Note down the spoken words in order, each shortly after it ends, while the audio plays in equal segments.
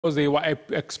because they were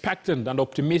expectant and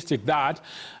optimistic that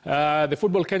the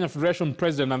Football Kenya Federation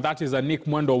president, and that is Nick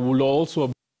Mwendo, will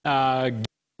also give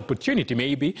opportunity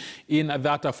maybe in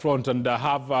that front and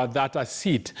have that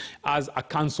seat as a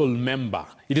council member.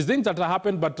 It is things that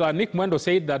happened, but Nick Mwendo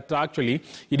said that actually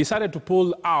he decided to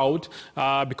pull out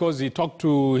because he talked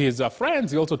to his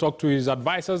friends, he also talked to his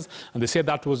advisors, and they said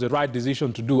that was the right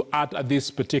decision to do at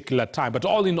this particular time. But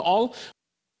all in all,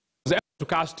 to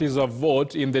cast his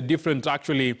vote in the different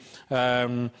actually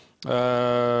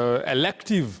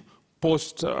elective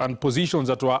posts and positions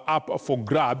that were up for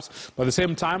grabs. But at the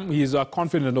same time, he is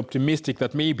confident and optimistic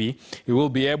that maybe he will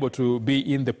be able to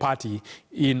be in the party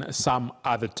in some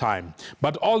other time.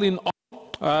 But all in all,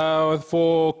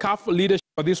 for CAF leadership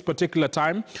at this particular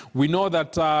time, we know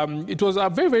that it was a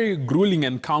very, very grueling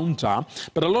encounter,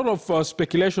 but a lot of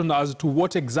speculation as to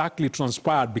what exactly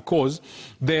transpired, because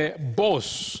the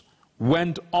boss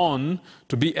went on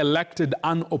to be elected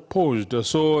unopposed.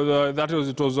 So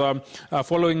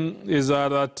following is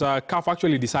that CAF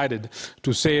actually decided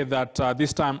to say that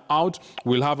this time out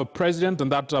we'll have a president,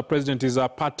 and that president is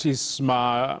Patrice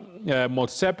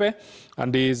Motsepe,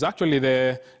 and he is actually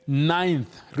the 9th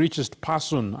richest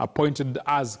person appointed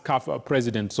as CAF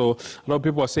president. So a lot of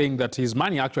people are saying that his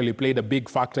money actually played a big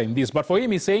factor in this. But for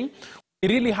him, he's saying we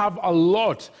really have a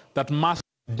lot that must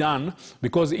done,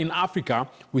 because in Africa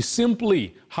we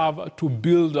simply have to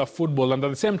build a football, and at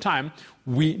the same time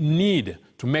we need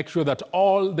to make sure that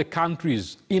all the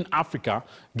countries in Africa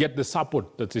get the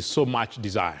support that is so much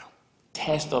desired.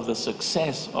 Test of the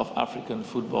success of African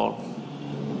football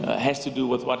has to do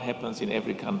with what happens in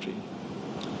every country,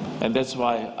 and that's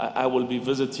why I will be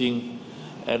visiting,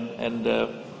 and the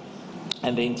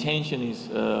intention is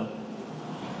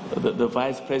the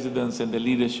vice presidents and the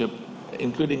leadership,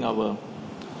 including our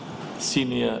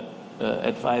senior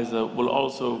advisor, will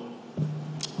also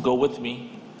go with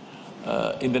me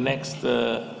in the next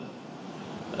 9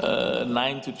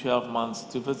 to 12 months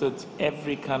to visit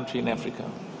every country in Africa.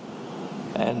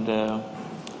 And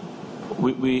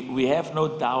we have no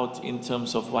doubt in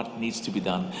terms of what needs to be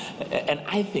done. And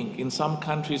I think in some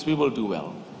countries we will do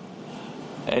well.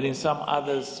 And in some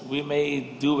others we may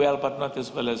do well, but not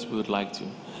as well as we would like to.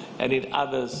 And in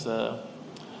others,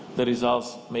 the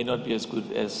results may not be as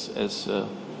good as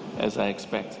I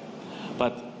expect.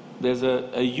 But there's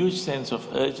a huge sense of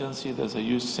urgency, there's a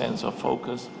huge sense of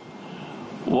focus.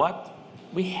 What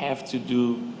we have to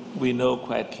do, we know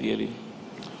quite clearly.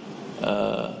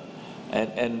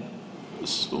 And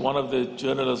one of the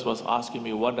journalists was asking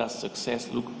me, what does success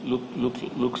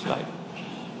looks like?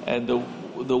 And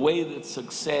the way that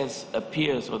success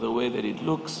appears, or the way that it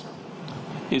looks,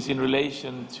 is in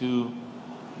relation to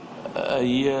a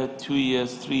year, 2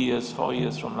 years, 3 years, 4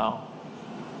 years from now,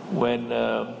 when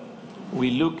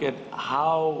we look at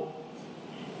how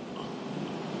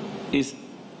is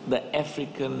the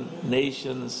African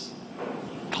nations,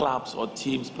 clubs or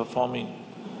teams performing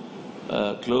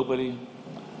globally,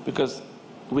 because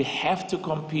we have to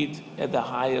compete at the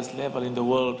highest level in the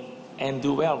world and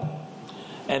do well.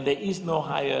 And there is no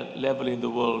higher level in the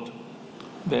world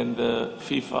than the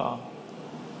FIFA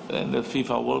and the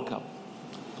FIFA World Cup.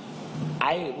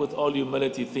 I, with all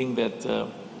humility, think that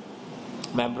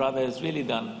my brother has really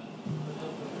done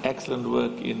excellent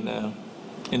work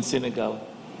in Senegal,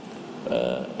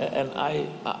 and I'm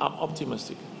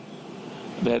optimistic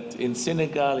that in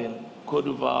Senegal, in Côte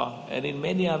d'Ivoire, and in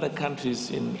many other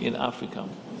countries in Africa,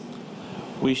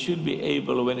 we should be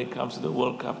able, when it comes to the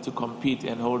World Cup, to compete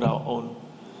and hold our own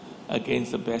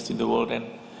against the best in the world.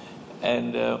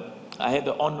 And I had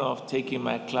the honor of taking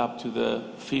my club to the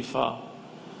FIFA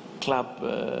Club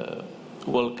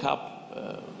World Cup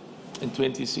in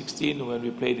 2016 when we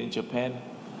played in Japan,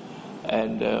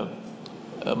 and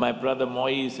my brother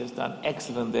Moise has done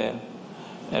excellent there,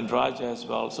 and Raja as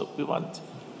well. So we want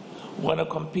to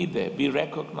compete there, be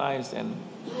recognized, and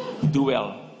do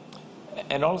well,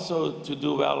 and also to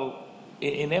do well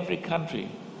in every country.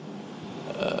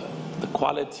 The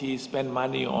quality, spend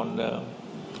money on,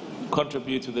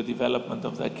 contribute to the development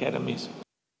of the academies.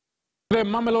 The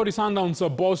Mamelodi Sundowns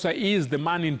boss is the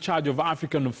man in charge of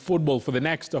African football for the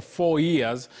next 4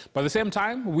 years. But at the same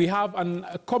time, we have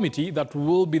a committee that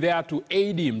will be there to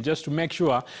aid him, just to make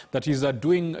sure that he's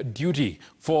doing duty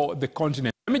for the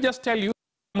continent. Let me just tell you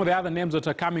some of the other names that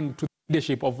are coming to the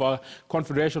leadership of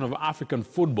Confederation of African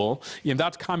Football in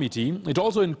that committee. It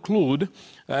also includes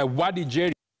Wadi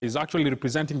Jerry, is actually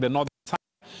representing the northern side.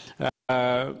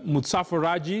 Mutsafa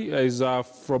Raji is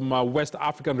from West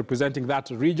Africa, representing that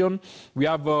region. We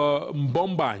have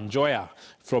Mbomba Njoya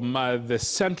from the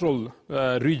central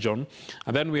region.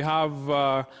 And then we have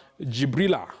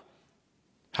Jibrila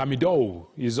Hamido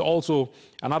is also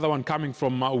another one coming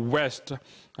from West,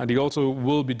 and he also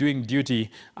will be doing duty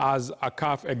as a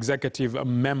CAF executive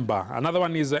member. Another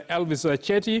one is Elvis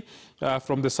Chetty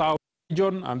from the South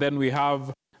region, and then we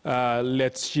have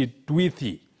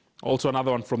Letshitwithi, also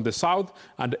another one from the South,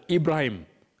 and Ibrahim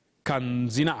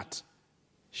Kanzinat.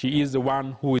 She is the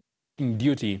one who is taking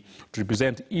duty to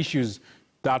represent issues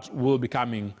that will be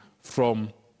coming from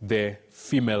the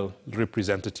female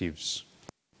representatives.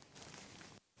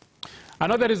 I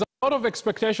know there is a lot of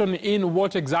expectation in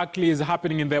what exactly is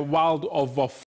happening in the world of